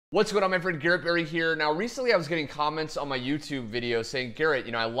What's going on, my friend? Garrett Barry here. Now, recently I was getting comments on my YouTube video saying, Garrett,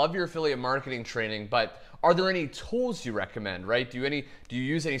 I love your affiliate marketing training, but are there any tools you recommend, right? Do you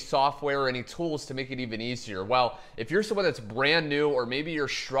use any software or any tools to make it even easier? Well, if you're someone that's brand new or maybe you're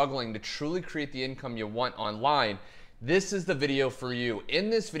struggling to truly create the income you want online, this is the video for you. In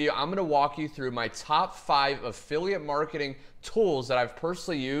this video, I'm gonna walk you through my top 5 affiliate marketing tools that I've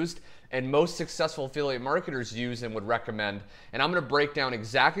personally used and most successful affiliate marketers use and would recommend. And I'm gonna break down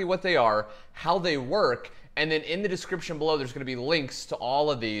exactly what they are, how they work, and then in the description below, there's gonna be links to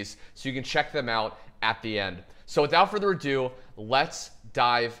all of these so you can check them out at the end. So without further ado, let's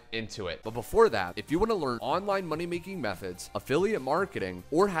dive into it. But before that, if you want to learn online money-making methods, affiliate marketing,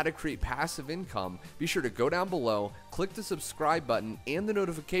 or how to create passive income, be sure to go down below, click the subscribe button and the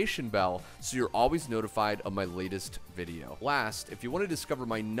notification bell so you're always notified of my latest video. Last, if you want to discover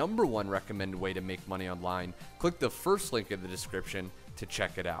my #1 recommended way to make money online, click the first link in the description to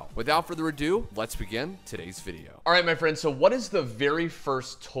check it out. Without further ado, let's begin today's video. All right, my friends, so what is the very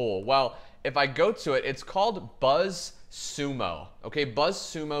first tool? Well, if I go to it, it's called Buzzsumo, okay,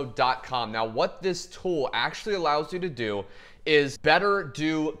 buzzsumo.com. Now, what this tool actually allows you to do is better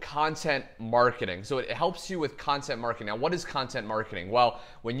do content marketing. So it helps you with content marketing. Now, what is content marketing? Well,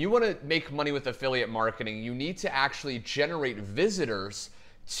 when you want to make money with affiliate marketing, you need to actually generate visitors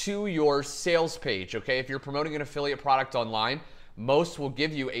to your sales page, okay? If you're promoting an affiliate product online, most will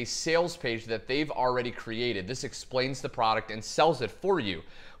give you a sales page that they've already created. This explains the product and sells it for you.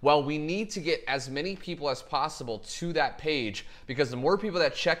 Well, we need to get as many people as possible to that page, because the more people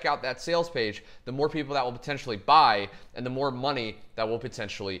that check out that sales page, the more people that will potentially buy and the more money that we'll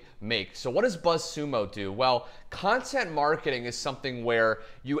potentially make. So what does Buzzsumo do? Well, content marketing is something where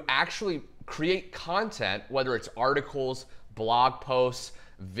you actually create content, whether it's articles, blog posts,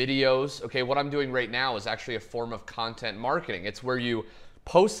 videos. Okay, what I'm doing right now is actually a form of content marketing. It's where you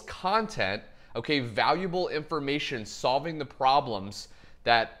post content, okay, valuable information solving the problems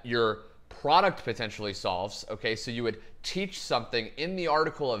that your product potentially solves, okay? So you would teach something in the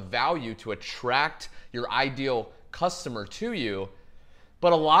article of value to attract your ideal customer to you,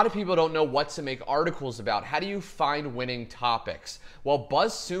 but a lot of people don't know what to make articles about. How do you find winning topics? Well,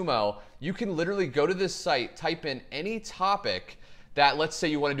 Buzzsumo, you can literally go to this site, type in any topic that, let's say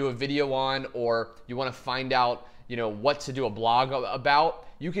you want to do a video on, or you want to find out, what to do a blog about.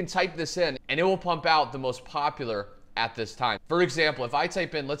 You can type this in and it will pump out the most popular at this time. For example, if I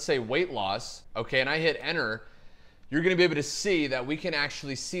type in, let's say, weight loss, okay, and I hit enter, you're gonna be able to see that we can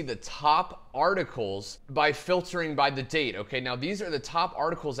actually see the top articles by filtering by the date, okay? Now, these are the top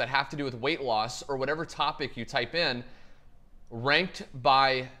articles that have to do with weight loss or whatever topic you type in, ranked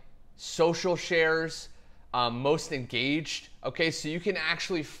by social shares, most engaged, okay? So you can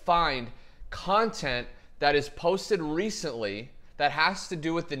actually find content that is posted recently that has to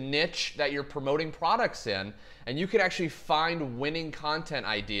do with the niche that you're promoting products in, and you can actually find winning content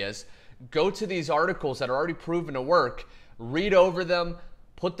ideas. Go to these articles that are already proven to work, read over them,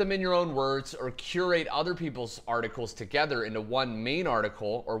 put them in your own words, or curate other people's articles together into one main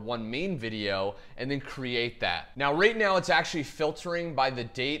article or one main video, and then create that. Now, right now, it's actually filtering by the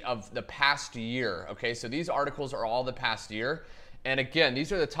date of the past year, okay? So these articles are all the past year, and again,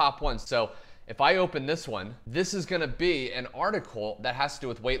 these are the top ones. So if I open this one, this is gonna be an article that has to do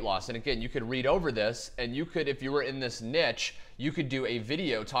with weight loss. And again, you could read over this, and you could, if you were in this niche, you could do a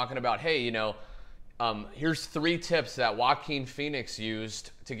video talking about, hey, here's 3 tips that Joaquin Phoenix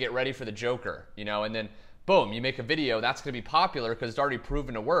used to get ready for the Joker, and then boom, you make a video. That's gonna be popular because it's already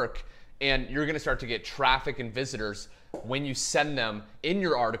proven to work, and you're gonna start to get traffic and visitors when you send them in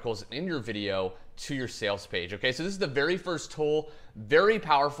your articles, in your video, to your sales page, okay? So this is the very first tool, very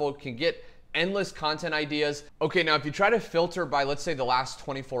powerful, can get endless content ideas. Okay, now if you try to filter by, let's say, the last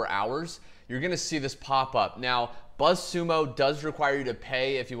 24 hours, you're gonna see this pop up. Now, Buzzsumo does require you to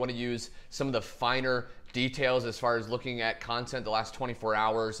pay if you wanna use some of the finer details as far as looking at content the last 24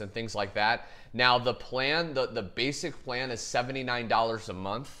 hours and things like that. Now, the plan, the basic plan is $79 a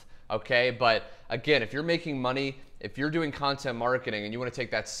month, okay? But again, if you're making money, if you're doing content marketing and you want to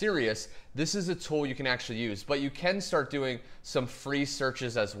take that serious, this is a tool you can actually use. But you can start doing some free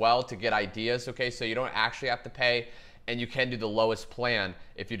searches as well to get ideas, okay? So you don't actually have to pay, and you can do the lowest plan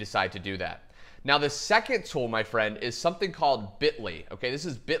if you decide to do that. Now, the second tool, my friend, is something called Bitly, okay? This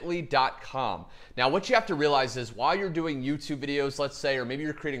is bitly.com. Now, what you have to realize is while you're doing YouTube videos, let's say, or maybe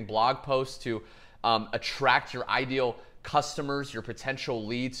you're creating blog posts to attract your ideal customers, your potential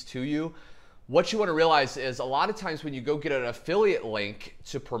leads to you, what you want to realize is a lot of times when you go get an affiliate link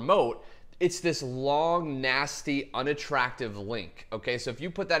to promote, It's this long, nasty, unattractive link, okay? So if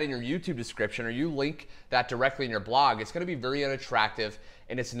you put that in your YouTube description or you link that directly in your blog, it's gonna be very unattractive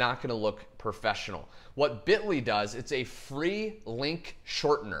and it's not gonna look professional. What Bitly does, it's a free link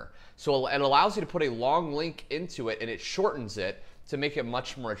shortener. So it allows you to put a long link into it and it shortens it to make it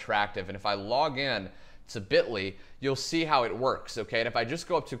much more attractive. And if I log in to Bitly, you'll see how it works, okay? And if I just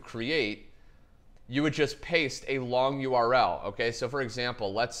go up to create, you would just paste a long URL, okay? So for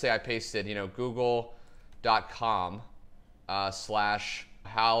example, let's say I pasted, google.com slash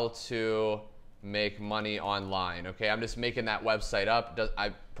how to make money online, okay? I'm just making that website up.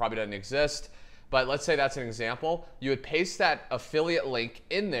 I probably doesn't exist, but let's say that's an example. You would paste that affiliate link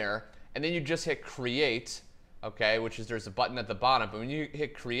in there, and then you just hit create, okay? Which is, there's a button at the bottom, but when you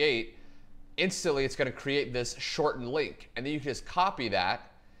hit create, instantly it's gonna create this shortened link, and then you can just copy that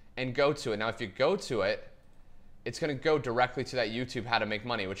and go to it. Now, if you go to it, it's gonna go directly to that YouTube how to make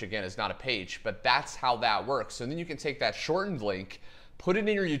money, which again is not a page, but that's how that works. So then you can take that shortened link, put it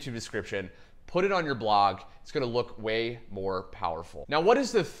in your YouTube description, put it on your blog. It's gonna look way more powerful. Now, what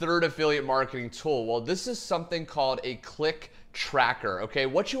is the third affiliate marketing tool? Well, this is something called a click tracker, okay?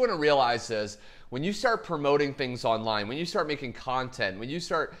 What you wanna realize is when you start promoting things online, when you start making content, when you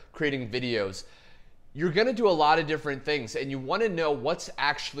start creating videos, you're gonna do a lot of different things and you wanna know what's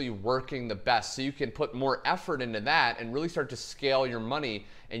actually working the best so you can put more effort into that and really start to scale your money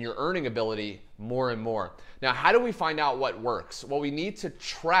and your earning ability more and more. Now, how do we find out what works? Well, we need to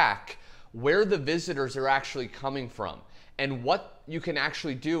track where the visitors are actually coming from. And what you can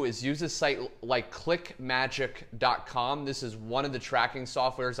actually do is use a site like clickmagic.com. This is one of the tracking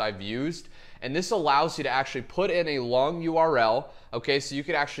softwares I've used. And this allows you to actually put in a long URL, okay? So you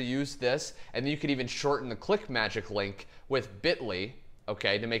could actually use this, and then you could even shorten the ClickMagic link with Bitly,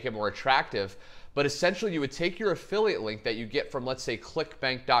 okay, to make it more attractive. But essentially, you would take your affiliate link that you get from, let's say,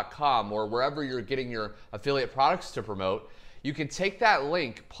 clickbank.com or wherever you're getting your affiliate products to promote. You can take that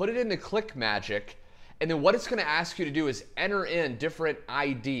link, put it into ClickMagic, and then what it's gonna ask you to do is enter in different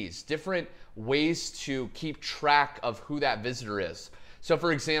IDs, different ways to keep track of who that visitor is. So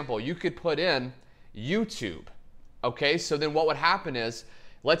for example, you could put in YouTube, okay? So then what would happen is,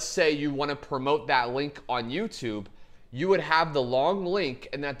 let's say you wanna promote that link on YouTube, you would have the long link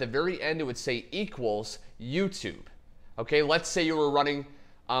and at the very end it would say equals YouTube, okay? Let's say you were running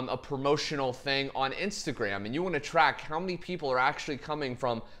a promotional thing on Instagram and you wanna track how many people are actually coming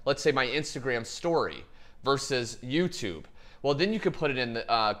from, let's say, my Instagram story versus YouTube. Well, then you could put it in the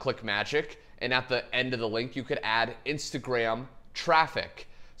ClickMagic, and at the end of the link, you could add Instagram traffic.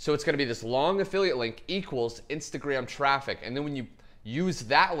 So it's gonna be this long affiliate link equals Instagram traffic. And then when you use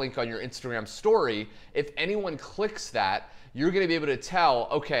that link on your Instagram story, if anyone clicks that, you're gonna be able to tell,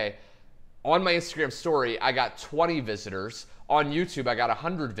 okay, on my Instagram story, I got 20 visitors. On YouTube, I got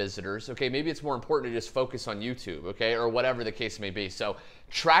 100 visitors. Okay, maybe it's more important to just focus on YouTube, okay, or whatever the case may be. So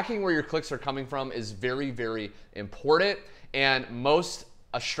tracking where your clicks are coming from is very, very important, and most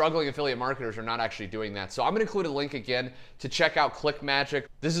struggling affiliate marketers are not actually doing that. So I'm gonna include a link again to check out ClickMagic.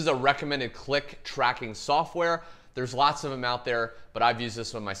 This is a recommended click tracking software. There's lots of them out there, but I've used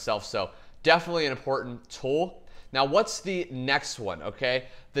this one myself, so definitely an important tool. Now, what's the next one, okay?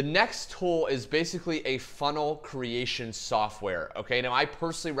 The next tool is basically a funnel creation software, okay? Now, I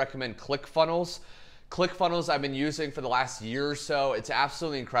personally recommend ClickFunnels. ClickFunnels I've been using for the last year or so. It's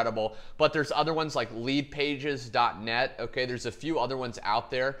absolutely incredible, but there's other ones like leadpages.net, okay? There's a few other ones out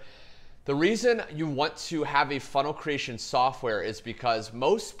there. The reason you want to have a funnel creation software is because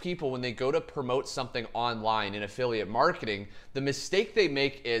most people, when they go to promote something online in affiliate marketing, the mistake they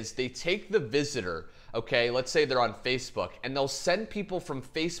make is they take the visitor, okay, let's say they're on Facebook, and they'll send people from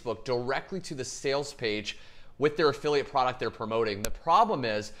Facebook directly to the sales page with their affiliate product they're promoting. The problem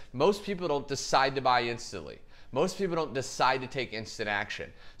is most people don't decide to buy instantly. Most people don't decide to take instant action.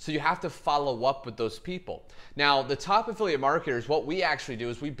 So you have to follow up with those people. Now, the top affiliate marketers, what we actually do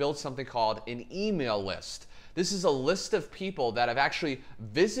is we build something called an email list. This is a list of people that have actually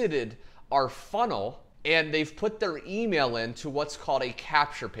visited our funnel and they've put their email into what's called a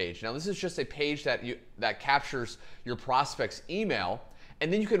capture page. Now, this is just a page that captures your prospect's email,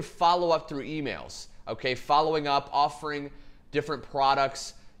 and then you can follow up through emails, okay? Following up, offering different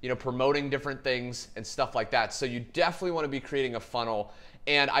products, you know, promoting different things and stuff like that. So you definitely want to be creating a funnel.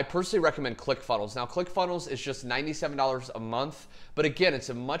 And I personally recommend ClickFunnels. Now, ClickFunnels is just $97 a month, but again, it's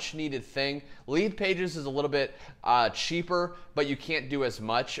a much needed thing. Lead Pages is a little bit cheaper, but you can't do as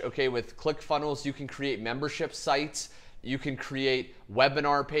much. Okay, with ClickFunnels, you can create membership sites. You can create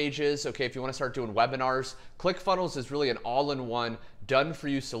webinar pages, okay, if you want to start doing webinars. ClickFunnels is really an all-in-one done for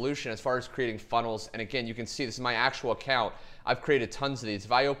you solution as far as creating funnels. And again, you can see this is my actual account. I've created tons of these.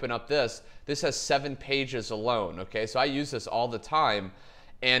 If I open up this has 7 pages alone, okay? So I use this all the time,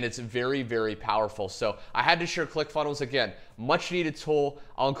 and it's very, very powerful. So I had to share ClickFunnels. Again, much needed tool.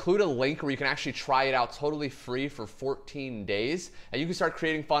 I'll include a link where you can actually try it out totally free for 14 days. And you can start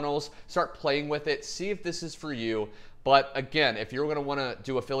creating funnels, start playing with it, see if this is for you. But again, if you're gonna wanna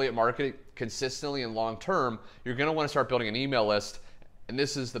do affiliate marketing consistently and long term, you're gonna wanna start building an email list, and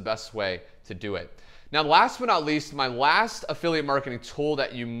this is the best way to do it. Now, last but not least, my last affiliate marketing tool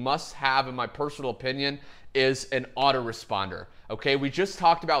that you must have, in my personal opinion, is an autoresponder. Okay, we just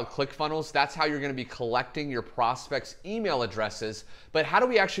talked about ClickFunnels. That's how you're gonna be collecting your prospects' email addresses. But how do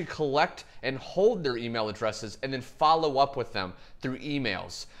we actually collect and hold their email addresses and then follow up with them through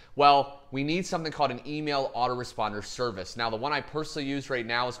emails? Well, we need something called an email autoresponder service. Now, the one I personally use right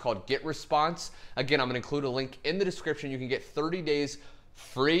now is called GetResponse. Again, I'm gonna include a link in the description. You can get 30 days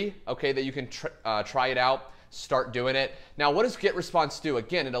free, okay, that you can try it out, start doing it. Now, what does GetResponse do?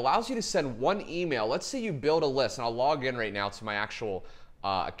 Again, it allows you to send one email. Let's say you build a list, and I'll log in right now to my actual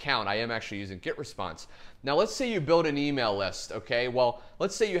account. I am actually using GetResponse. Now, let's say you build an email list, okay? Well,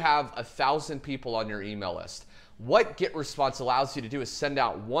 let's say you have 1,000 people on your email list. What GetResponse allows you to do is send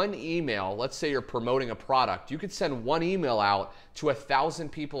out one email. Let's say you're promoting a product. You could send one email out to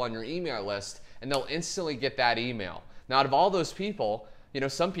 1,000 people on your email list, and they'll instantly get that email. Now, out of all those people,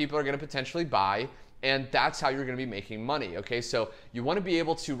 some people are going to potentially buy, and that's how you're going to be making money, okay? So you want to be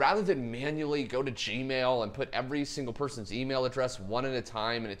able to, rather than manually go to Gmail and put every single person's email address one at a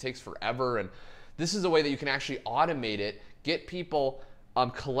time, and it takes forever, and this is a way that you can actually automate it, get people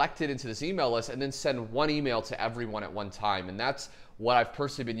collected into this email list, and then send one email to everyone at one time. And that's what I've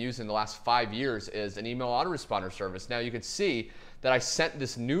personally been using the last 5 years, is an email autoresponder service. Now, you can see that I sent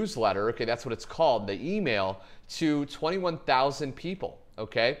this newsletter, okay, that's what it's called, the email, to 21,000 people,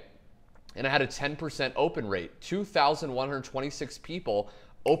 okay? And I had a 10% open rate. 2,126 people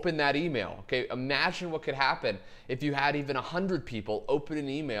opened that email, okay? Imagine what could happen if you had even 100 people open an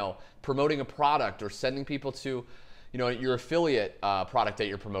email promoting a product or sending people to, your affiliate product that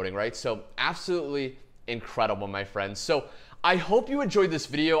you're promoting, right? So absolutely incredible, my friends. So I hope you enjoyed this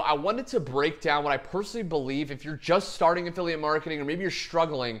video. I wanted to break down what I personally believe, if you're just starting affiliate marketing or maybe you're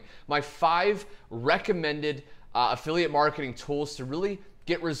struggling, my 5 recommended affiliate marketing tools to really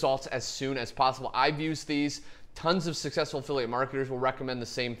get results as soon as possible. I've used these. Tons of successful affiliate marketers will recommend the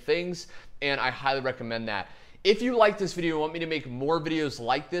same things, and I highly recommend that. If you like this video and want me to make more videos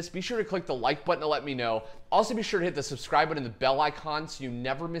like this, be sure to click the like button to let me know. Also, be sure to hit the subscribe button and the bell icon so you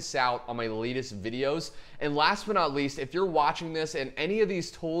never miss out on my latest videos. And last but not least, if you're watching this and any of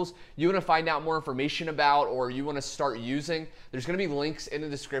these tools you want to find out more information about or you want to start using, there's going to be links in the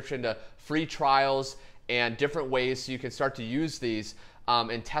description to free trials and different ways so you can start to use these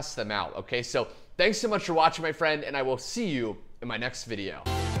and test them out, okay? So thanks so much for watching, my friend, and I will see you in my next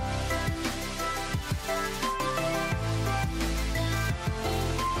video.